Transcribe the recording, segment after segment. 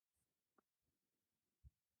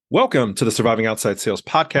Welcome to the Surviving Outside Sales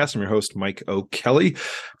Podcast. I'm your host, Mike O'Kelly.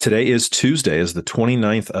 Today is Tuesday, is the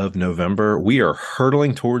 29th of November. We are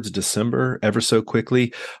hurtling towards December ever so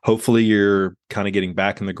quickly. Hopefully you're kind of getting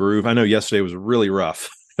back in the groove. I know yesterday was really rough.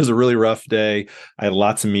 It was a really rough day. I had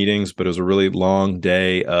lots of meetings, but it was a really long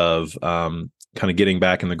day of kind of getting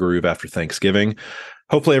back in the groove after Thanksgiving.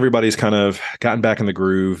 Hopefully everybody's kind of gotten back in the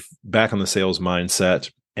groove, back on the sales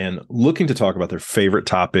mindset, and looking to talk about their favorite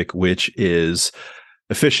topic, which is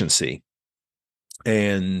efficiency.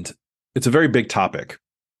 And it's a very big topic.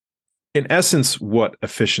 In essence, what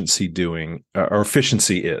efficiency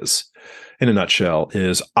is, in a nutshell,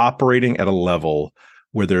 is operating at a level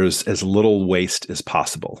where there's as little waste as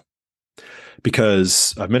possible.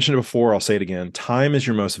 Because I've mentioned it before, I'll say it again, time is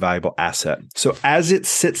your most valuable asset. So as it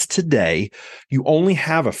sits today, you only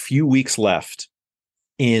have a few weeks left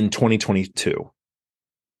in 2022.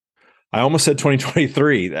 I almost said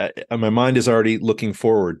 2023. My mind is already looking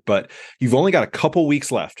forward, but you've only got a couple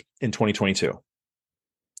weeks left in 2022.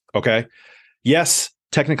 Okay. Yes,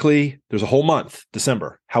 technically there's a whole month,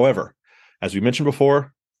 December. However, as we mentioned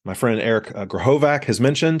before, my friend Eric Grahovac has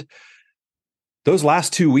mentioned, those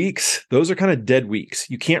last 2 weeks, those are kind of dead weeks.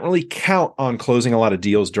 You can't really count on closing a lot of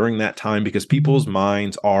deals during that time because people's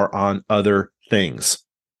minds are on other things.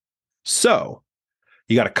 So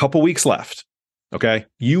you got a couple weeks left. Okay.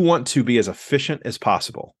 You want to be as efficient as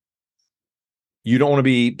possible. You don't want to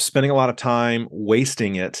be spending a lot of time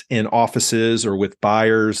wasting it in offices or with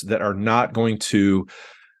buyers that are not going to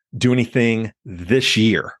do anything this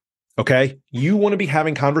year. Okay. You want to be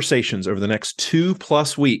having conversations over the next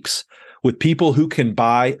 2+ weeks with people who can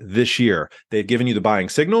buy this year. They've given you the buying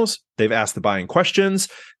signals. They've asked the buying questions.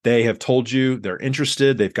 They have told you they're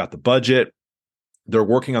interested. They've got the budget. They're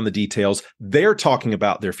working on the details. They're talking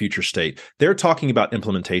about their future state. They're talking about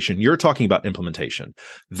implementation. You're talking about implementation.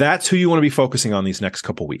 That's who you want to be focusing on these next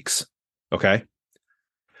couple weeks. Okay.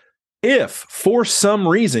 If for some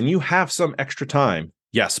reason you have some extra time,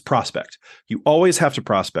 yes, prospect. You always have to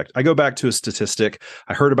prospect. I go back to a statistic.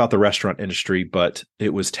 I heard about the restaurant industry, but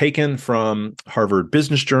it was taken from Harvard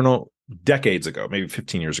Business Journal decades ago, maybe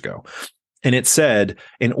 15 years ago. And it said,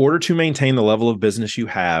 in order to maintain the level of business you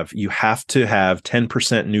have to have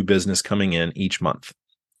 10% new business coming in each month.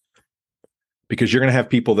 Because you're going to have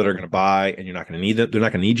people that are going to buy and you're not going to need that. They're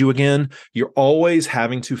not going to need you again. You're always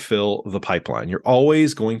having to fill the pipeline. You're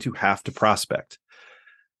always going to have to prospect.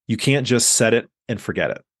 You can't just set it and forget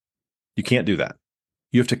it. You can't do that.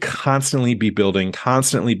 You have to constantly be building,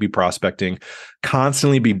 constantly be prospecting,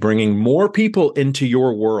 constantly be bringing more people into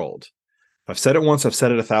your world. I've said it once, I've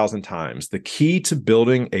said it 1,000 times. The key to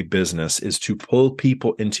building a business is to pull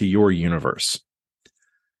people into your universe.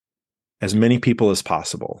 As many people as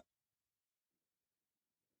possible.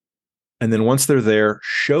 And then once they're there,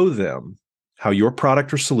 show them how your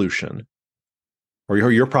product or solution, or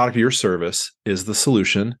your product or your service is the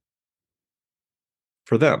solution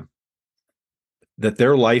for them. That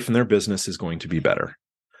their life and their business is going to be better.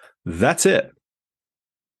 That's it.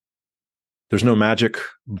 There's no magic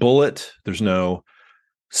bullet. There's no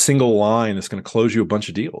single line that's going to close you a bunch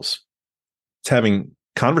of deals. It's having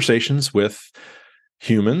conversations with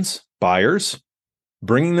humans, buyers,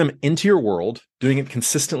 bringing them into your world, doing it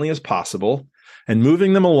consistently as possible, and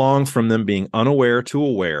moving them along from them being unaware to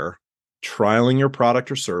aware, trialing your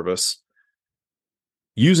product or service,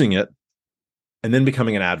 using it, and then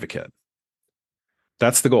becoming an advocate.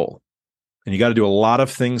 That's the goal. And you got to do a lot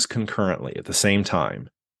of things concurrently at the same time.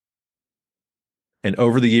 And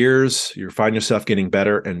over the years, you find yourself getting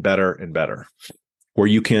better and better and better, where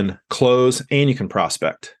you can close and you can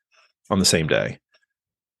prospect on the same day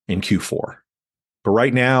in Q4. But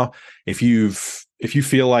right now, if you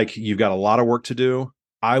feel like you've got a lot of work to do,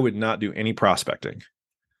 I would not do any prospecting.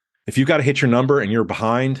 If you've got to hit your number and you're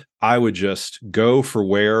behind, I would just go for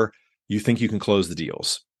where you think you can close the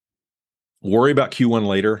deals. Worry about Q1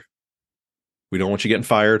 later. We don't want you getting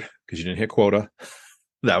fired because you didn't hit quota.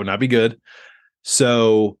 That would not be good.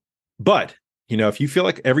 So, but, if you feel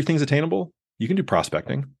like everything's attainable, you can do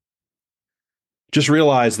prospecting. Just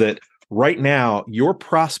realize that right now, your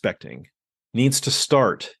prospecting needs to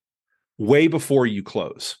start way before you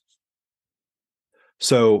close.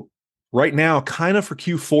 So right now, kind of for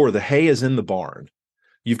Q4, the hay is in the barn.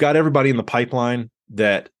 You've got everybody in the pipeline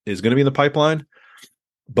that is going to be in the pipeline,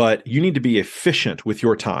 but you need to be efficient with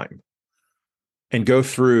your time and go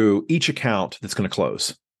through each account that's going to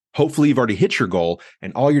close. Hopefully you've already hit your goal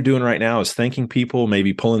and all you're doing right now is thanking people,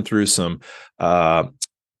 maybe pulling through some,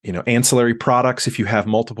 ancillary products if you have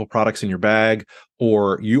multiple products in your bag,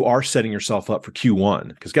 or you are setting yourself up for Q1.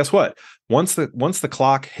 Because guess what? Once the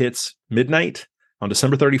clock hits midnight, on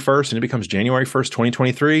December 31st and it becomes January 1st,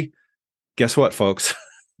 2023, guess what, folks?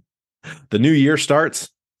 The new year starts,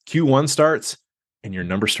 Q1 starts, and your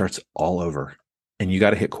number starts all over. And you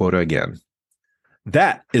got to hit quota again.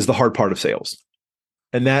 That is the hard part of sales.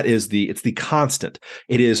 And that is it's the constant.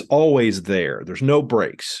 It is always there. There's no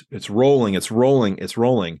breaks. It's rolling, it's rolling, it's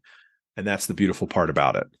rolling. And that's the beautiful part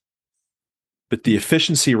about it. But the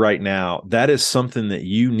efficiency right now, that is something that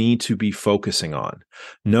you need to be focusing on.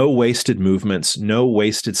 No wasted movements, no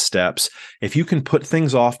wasted steps. If you can put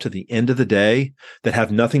things off to the end of the day that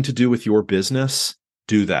have nothing to do with your business,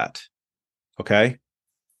 do that. Okay?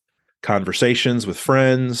 Conversations with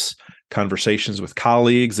friends, conversations with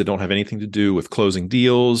colleagues that don't have anything to do with closing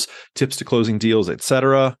deals, tips to closing deals,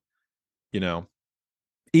 etc.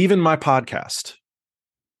 Even my podcast.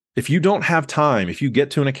 If you don't have time, if you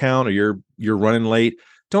get to an account or you're running late,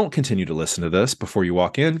 don't continue to listen to this before you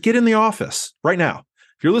walk in. Get in the office right now.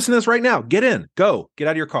 If you're listening to this right now, get in, go, get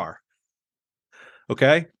out of your car.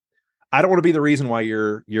 Okay? I don't want to be the reason why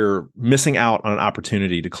you're missing out on an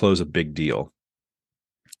opportunity to close a big deal.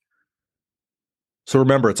 So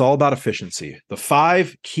remember, it's all about efficiency. The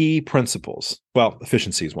 5 key principles. Well,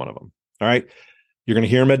 efficiency is one of them. All right. You're going to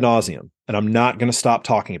hear them ad nauseum, and I'm not going to stop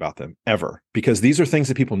talking about them ever, because these are things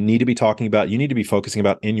that people need to be talking about. You need to be focusing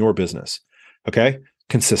about in your business. Okay.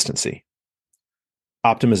 Consistency,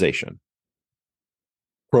 optimization,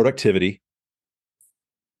 productivity,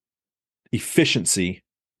 efficiency,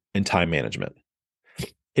 and time management.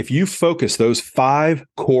 If you focus those 5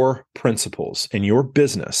 core principles in your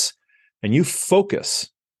business, and you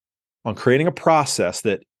focus on creating a process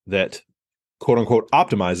that quote unquote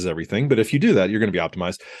optimizes everything. But if you do that, you're going to be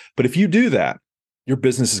optimized. But if you do that, your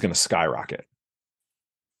business is going to skyrocket.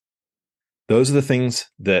 Those are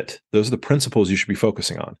the principles you should be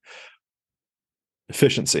focusing on.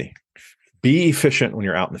 Efficiency. Be efficient when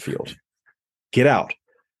you're out in the field. Get out.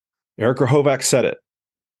 Eric Rahovac said it.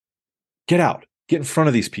 Get out. Get in front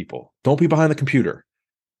of these people. Don't be behind the computer.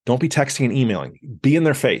 Don't be texting and emailing. Be in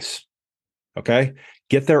their face. Okay?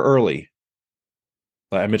 Get there early.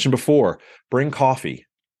 Like I mentioned before, bring coffee.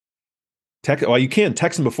 You can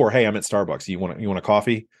text them before, hey, I'm at Starbucks. You want a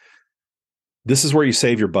coffee? This is where you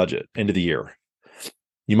save your budget end of the year.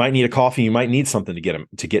 You might need a coffee. You might need something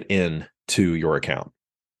to get in to your account.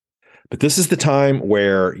 But this is the time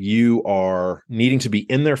where you are needing to be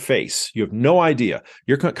in their face. You have no idea.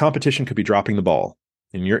 Your competition could be dropping the ball.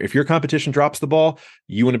 And if your competition drops the ball,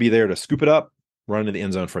 you want to be there to scoop it up, run into the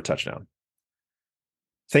end zone for a touchdown.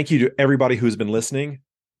 Thank you to everybody who's been listening.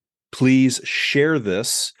 Please share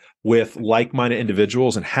this with like-minded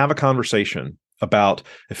individuals and have a conversation about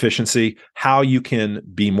efficiency, how you can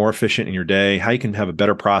be more efficient in your day, how you can have a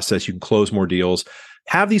better process, you can close more deals.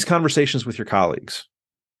 Have these conversations with your colleagues.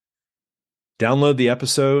 Download the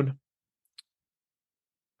episode.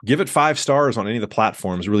 Give it 5 stars on any of the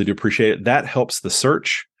platforms. Really do appreciate it. That helps the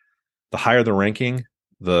search. The higher the ranking,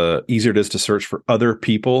 the easier it is to search for other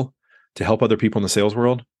people, to help other people in the sales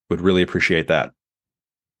world. Would really appreciate that.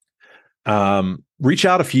 Reach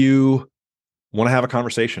out if you want to have a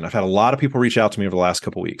conversation. I've had a lot of people reach out to me over the last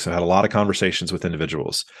couple of weeks. I've had a lot of conversations with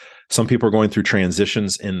individuals. Some people are going through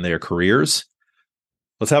transitions in their careers.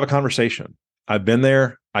 Let's have a conversation. I've been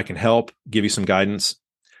there. I can help, give you some guidance.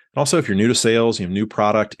 And also, if you're new to sales, you have a new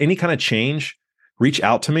product, any kind of change, reach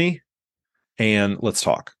out to me and let's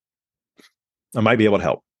talk. I might be able to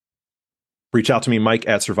help. Reach out to me, Mike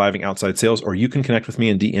at Surviving Outside Sales, or you can connect with me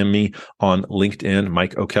and DM me on LinkedIn,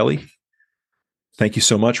 Mike O'Kelly. Thank you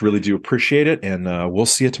so much. Really do appreciate it. And we'll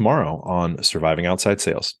see you tomorrow on Surviving Outside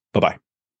Sales. Bye-bye.